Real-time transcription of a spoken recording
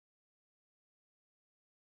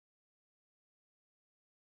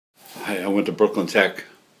I went to Brooklyn Tech,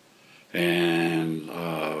 and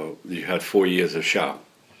you had 4 years of shop.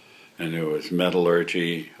 And there was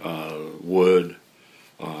metallurgy, wood,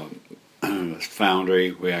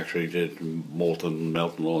 foundry. We actually did molten,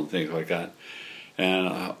 melting and things like that. And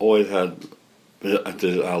I always had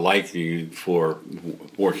a liking for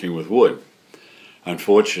working with wood.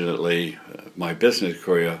 Unfortunately, my business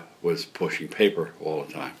career was pushing paper all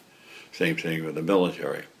the time. Same thing with the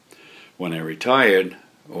military. When I retired,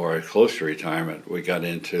 or close to retirement, we got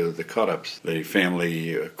into the cut-ups, the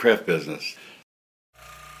family craft business.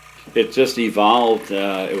 It just evolved.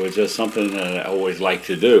 It was just something that I always liked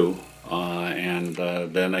to do. And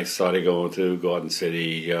then I started going to Garden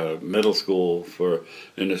City Middle School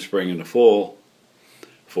in the spring and the fall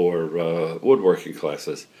for woodworking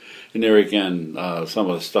classes. And there again, some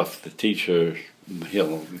of the stuff the teachers,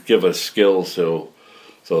 give us skills so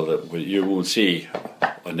that you won't see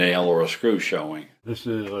a nail or a screw showing. This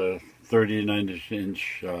is a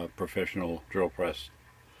 39-inch professional drill press,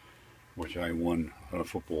 which I won on a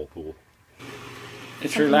football pool.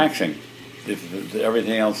 It's relaxing. If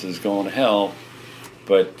everything else is going to hell,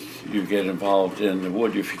 but you get involved in the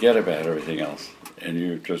wood, you forget about everything else, and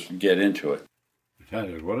you just get into it.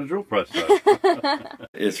 What a drill press does.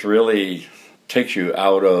 It's really takes you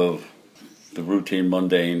out of the routine,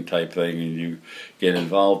 mundane type thing, and you get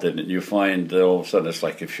involved in it. You find that all of a sudden it's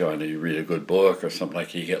like if you read a good book or something,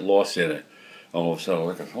 like you get lost in it. All of a sudden,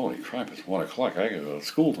 look, holy crap, it's 1 o'clock. I gotta go to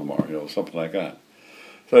school tomorrow, something like that.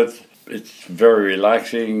 So it's very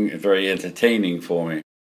relaxing, very entertaining for me.